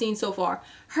one I've seen so far.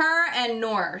 Her and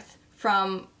North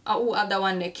from the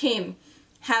one that Kim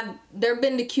they've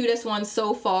been the cutest ones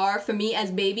so far for me as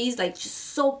babies, like, just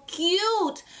so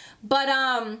cute. But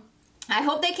I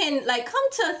hope they can, like, come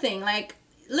to a thing. Like,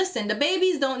 listen, the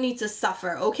babies don't need to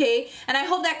suffer, okay? And I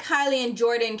hope that Kylie and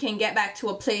Jordan can get back to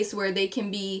a place where they can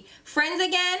be friends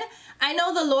again. I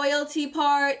know the loyalty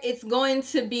part, it's going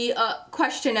to be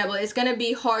questionable. It's going to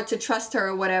be hard to trust her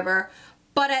or whatever.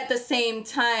 But at the same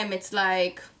time, it's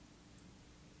like,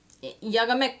 y'all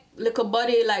gonna make little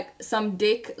buddy, like, some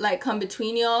dick, like, come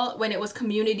between y'all when it was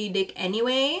community dick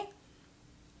anyway.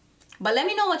 But let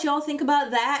me know what y'all think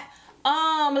about that.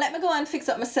 Let me go and fix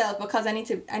up myself, because I need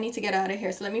to get out of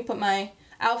here. So let me put my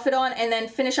outfit on and then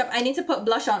finish up. I need to put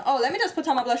blush on. Oh, let me just put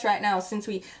on my blush right now, let me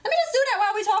just do that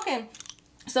while we're talking.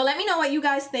 So let me know what you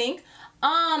guys think.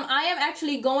 I am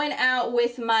actually going out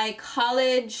with my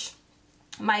college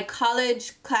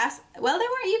class. Well, they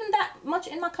weren't even that much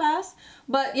in my class,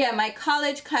 but yeah, my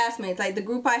college classmates, like the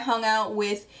group I hung out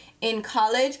with in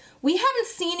college. We haven't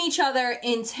seen each other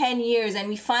in 10 years, and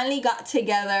we finally got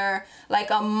together like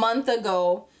a month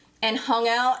ago and hung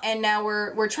out, and now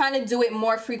we're trying to do it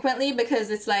more frequently,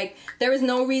 because it's like there is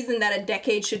no reason that a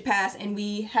decade should pass and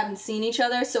we haven't seen each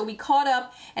other. So we caught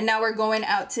up, and now we're going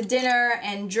out to dinner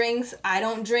and drinks. I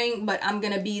don't drink, but I'm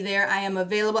gonna be there. I am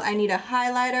available. I need a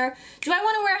highlighter. Do I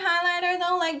want to wear a highlighter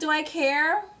though? Like, do I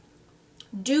care?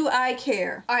 Do I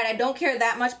care? All right, I don't care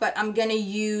that much, but I'm gonna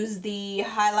use the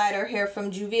highlighter here from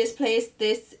Juvia's Place.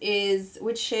 This is,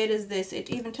 which shade is this? It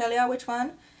even tell y'all which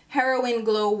one? Heroin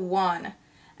Glow 1.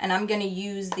 And I'm gonna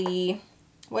use the,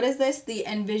 what is this? The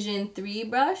Envision 3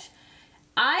 brush.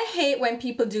 I hate when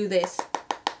people do this.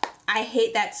 I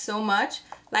hate that so much.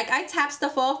 Like, I tap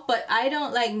stuff off, but I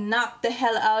don't like knock the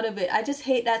hell out of it. I just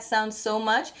hate that sound so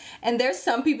much. And there's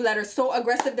some people that are so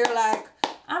aggressive. They're like,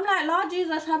 I'm like, Lord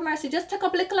Jesus, have mercy. Just take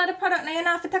up a little of the product. Now you don't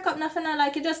have to take up nothing.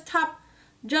 Like, you just tap,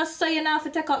 just so you don't have to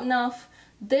take up enough.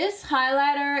 This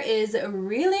highlighter is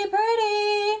really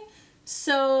pretty.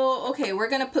 So, okay, we're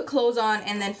going to put clothes on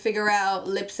and then figure out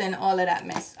lips and all of that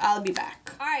mess. I'll be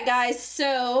back. All right, guys.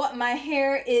 So, my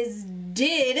hair is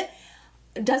did.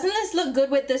 Doesn't this look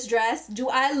good with this dress? Do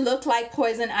I look like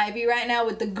Poison Ivy right now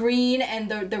with the green and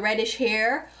the reddish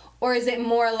hair? Or is it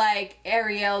more like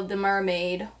Ariel the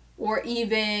Mermaid? Or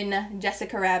even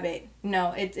Jessica Rabbit?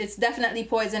 No, it's definitely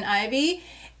Poison Ivy.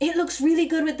 It looks really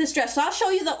good with this dress. So I'll show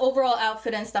you the overall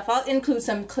outfit and stuff. I'll include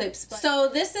some clips. So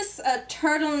this is a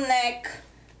turtleneck,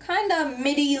 kind of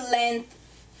midi length,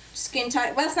 skin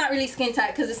tight. Well, it's not really skin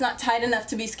tight because it's not tight enough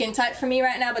to be skin tight for me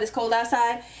right now, but it's cold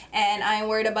outside and I'm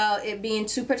worried about it being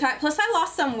super tight. Plus I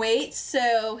lost some weight,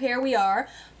 so here we are.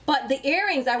 But the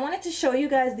earrings, I wanted to show you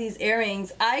guys these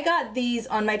earrings. I got these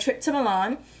on my trip to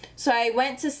Milan. So I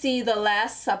went to see The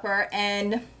Last Supper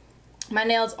and my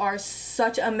nails are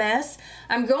such a mess.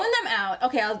 I'm growing them out.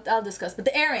 Okay, I'll discuss. But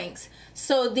the earrings.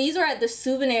 So these are at the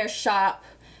souvenir shop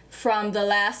from The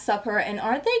Last Supper. And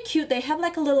aren't they cute? They have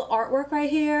like a little artwork right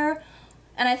here.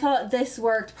 And I thought this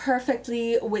worked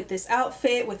perfectly with this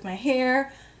outfit, with my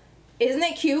hair. Isn't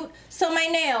it cute? So my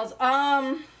nails.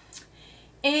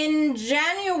 In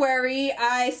January,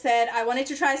 I said I wanted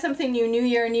to try something new, new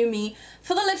year, new me.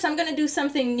 For the lips, I'm going to do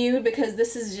something new because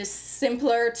this is just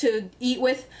simpler to eat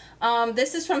with.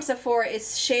 This is from Sephora.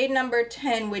 It's shade number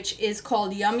 10, which is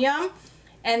called Yum Yum.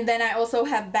 And then I also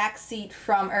have Backseat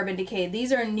from Urban Decay.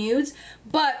 These are nudes.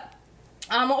 But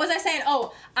what was I saying?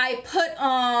 Oh, I put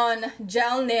on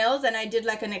gel nails and I did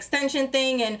like an extension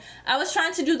thing. And I was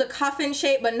trying to do the coffin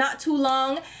shape, but not too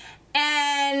long.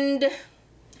 And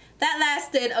that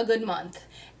lasted a good month.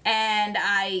 And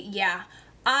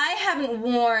I haven't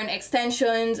worn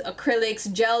extensions,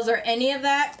 acrylics, gels, or any of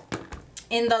that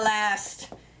in the last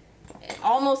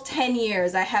almost 10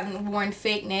 years. I haven't worn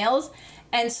fake nails.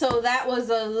 And so that was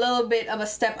a little bit of a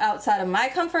step outside of my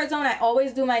comfort zone. I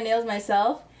always do my nails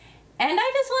myself. And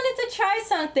I just wanted to try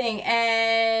something.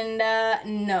 And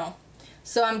no.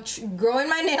 So I'm growing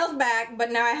my nails back,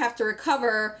 but now I have to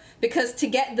recover because to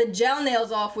get the gel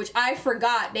nails off, which I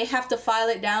forgot, they have to file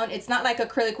it down. It's not like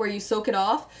acrylic where you soak it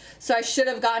off. So I should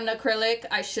have gotten acrylic.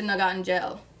 I shouldn't have gotten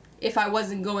gel if I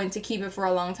wasn't going to keep it for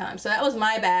a long time. So that was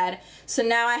my bad. So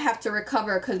now I have to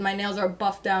recover because my nails are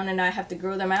buffed down and I have to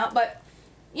grow them out. But,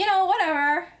 you know,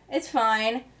 whatever. It's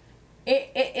fine.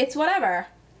 It's whatever.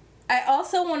 I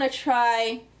also want to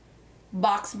try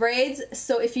box braids.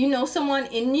 So if you know someone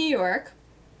in New York,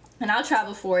 and I'll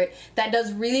travel for it, that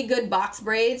does really good box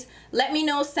braids, let me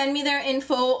know, send me their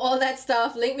info, all that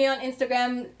stuff, link me on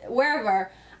Instagram,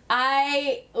 wherever.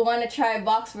 I want to try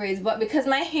box braids, but because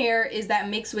my hair is that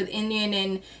mix with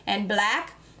Indian and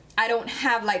black, I don't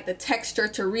have like the texture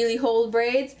to really hold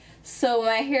braids, so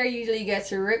my hair usually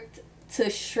gets ripped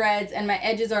to shreds and my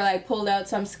edges are like pulled out,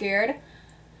 so I'm scared.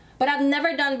 But I've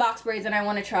never done box braids and I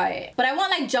want to try it. But I want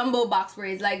like jumbo box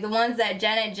braids, like the ones that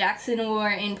Janet Jackson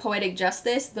wore in Poetic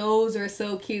Justice. Those are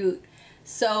so cute.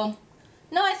 So,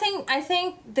 no, I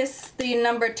think the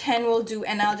number 10 will do,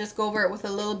 and I'll just go over it with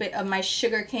a little bit of my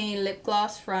Sugarcane lip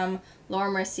gloss from Laura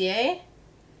Mercier.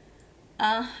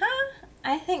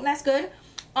 I think that's good.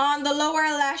 On the lower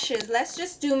lashes, let's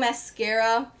just do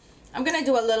mascara. I'm going to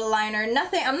do a little liner.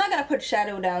 Nothing, I'm not going to put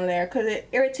shadow down there because it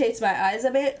irritates my eyes a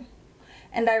bit.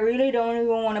 And I really don't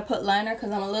even want to put liner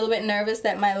because I'm a little bit nervous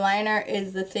that my liner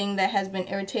is the thing that has been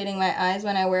irritating my eyes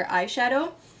when I wear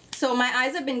eyeshadow. So my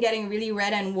eyes have been getting really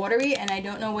red and watery and I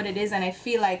don't know what it is, and I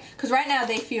feel like, because right now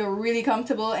they feel really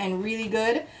comfortable and really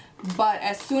good, but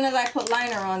as soon as I put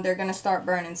liner on, they're going to start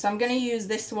burning. So I'm going to use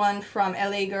this one from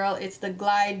LA Girl. It's the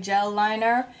Glide Gel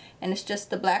Liner and it's just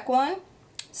the black one.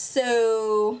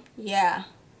 So yeah,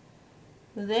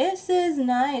 this is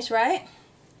nice, right?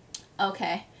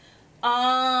 Okay.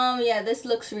 Yeah, this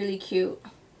looks really cute.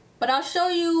 But I'll show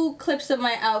you clips of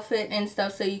my outfit and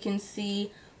stuff so you can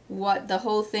see what the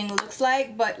whole thing looks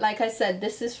like. But like I said,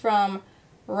 this is from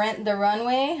Rent the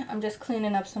Runway. I'm just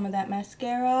cleaning up some of that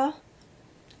mascara.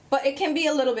 But it can be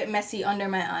a little bit messy under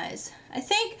my eyes. I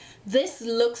think this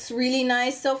looks really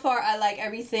nice. So far, I like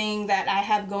everything that I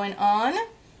have going on.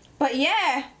 But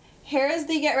yeah, here is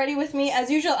the Get Ready With Me. As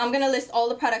usual, I'm going to list all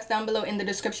the products down below in the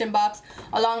description box,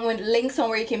 along with links on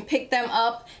where you can pick them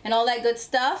up and all that good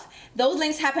stuff. Those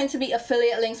links happen to be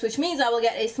affiliate links, which means I will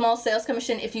get a small sales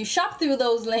commission if you shop through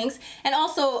those links. And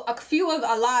also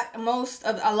a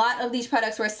lot of these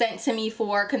products were sent to me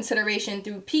for consideration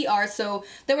through PR. So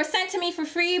they were sent to me for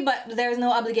free, but there's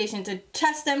no obligation to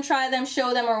test them, try them,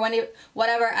 show them, or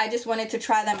whatever. I just wanted to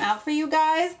try them out for you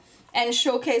guys and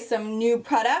showcase some new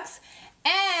products.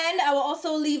 And I will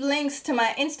also leave links to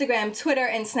my Instagram, Twitter,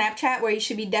 and Snapchat, where you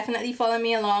should be definitely following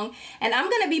me along. And I'm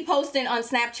going to be posting on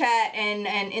Snapchat and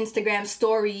Instagram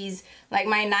stories, like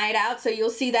my night out, so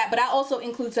you'll see that. But I'll also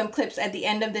include some clips at the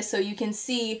end of this so you can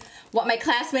see what my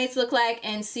classmates look like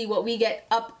and see what we get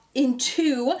up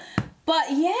into.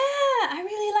 But yeah, I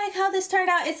really like how this turned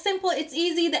out. It's simple, it's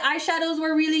easy. The eyeshadows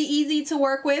were really easy to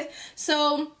work with.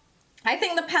 So I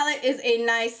think the palette is a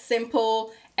nice,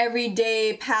 simple,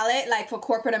 everyday palette, like for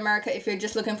corporate America, if you're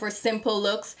just looking for simple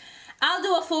looks. I'll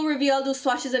do a full review, I'll do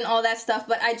swatches and all that stuff,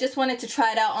 but I just wanted to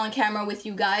try it out on camera with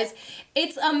you guys.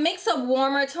 It's a mix of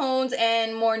warmer tones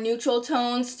and more neutral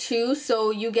tones too, so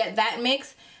you get that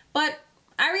mix, but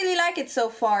I really like it so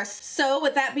far. So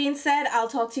with that being said, I'll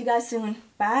talk to you guys soon.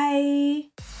 Bye!